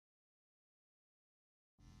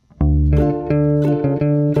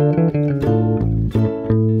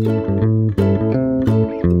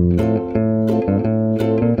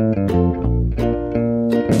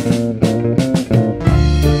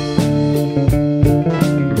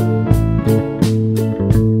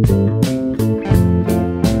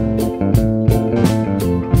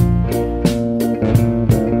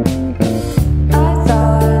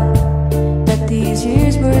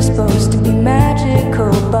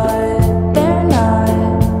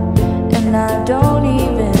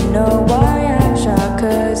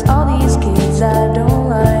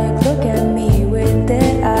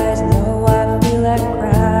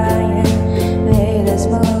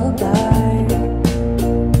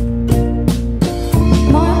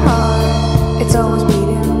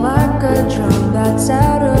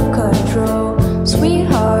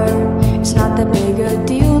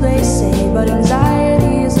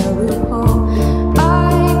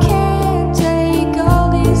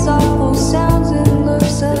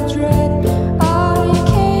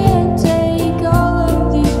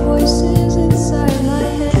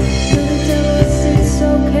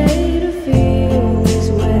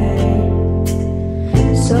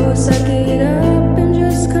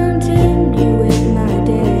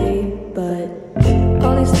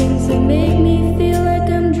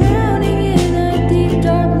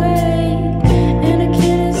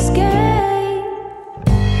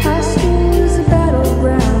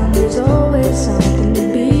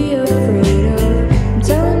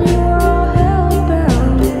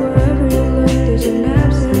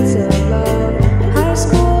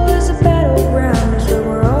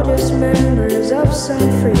members of some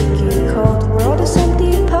freaky cult. We're all just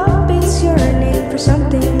empty puppets yearning for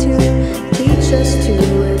something to teach us to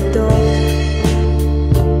adult.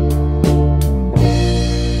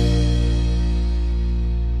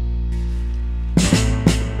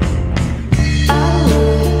 I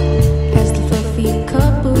look as the fluffy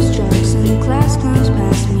couples, jocks, and class clowns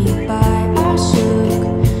pass me by. I shook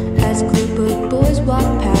as a group of boys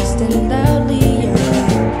walk past and loudly yell.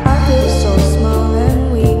 I feel so small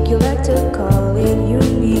and weak, you like to call it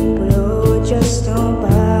unique, but oh, I just don't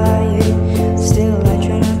buy it. Still, I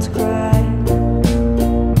try not to cry.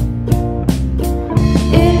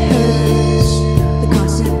 It hurts, the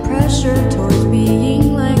constant pressure towards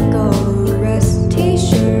being like all the rest.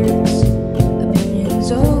 T-shirts,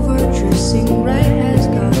 opinions over dressing right has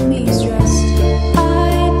got me stressed.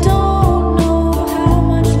 I don't know how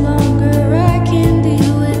much longer I can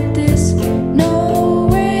deal with this. No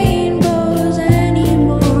rainbows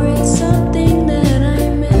anymore, it's something that I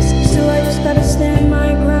miss. So I just gotta stand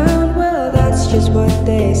my ground, well that's just what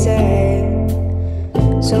they say.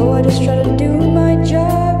 So I just try to do my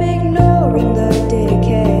job, ignoring the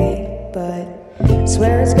decay. But I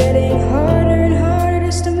swear it's getting harder and harder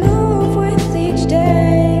just to move with each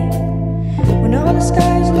day, when all the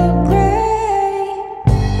skies look gray.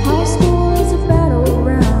 High school is a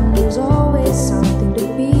battleground, there's always something to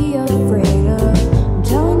be afraid of. I'm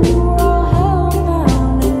telling you, we're all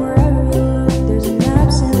hellbound, and wherever you look, there's an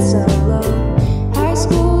absence of love. High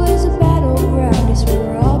school is a battleground, yes,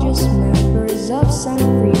 we're all just members of some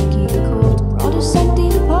freaky cult. We're all just empty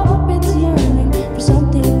puppets yearning for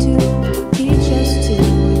something to teach us to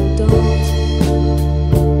adult.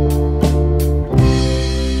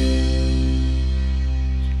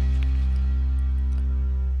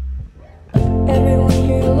 Everyone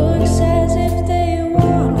here looks as if they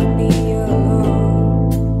wanna be alone.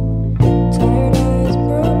 Tired eyes,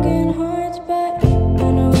 broken hearts, but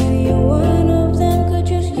I know any one of them could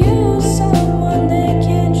just use someone they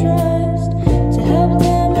can trust to help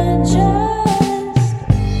them adjust.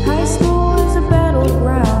 High school is a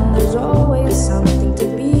battleground, there's always something to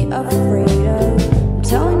be afraid of. I'm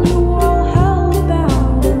telling you, we're all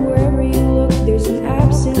hellbound, and wherever you look, there's an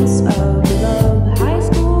absence of love. High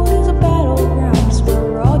school is a battleground, so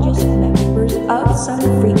we're all just members of some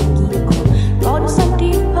freaky cult. We're all just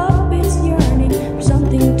empty puppets yearning for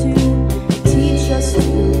something to teach us to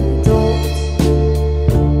adult.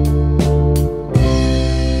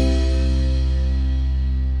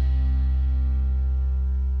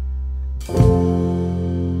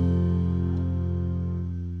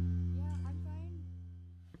 Yeah, I'm fine.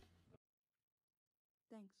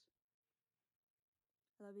 Thanks.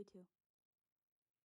 I love you too.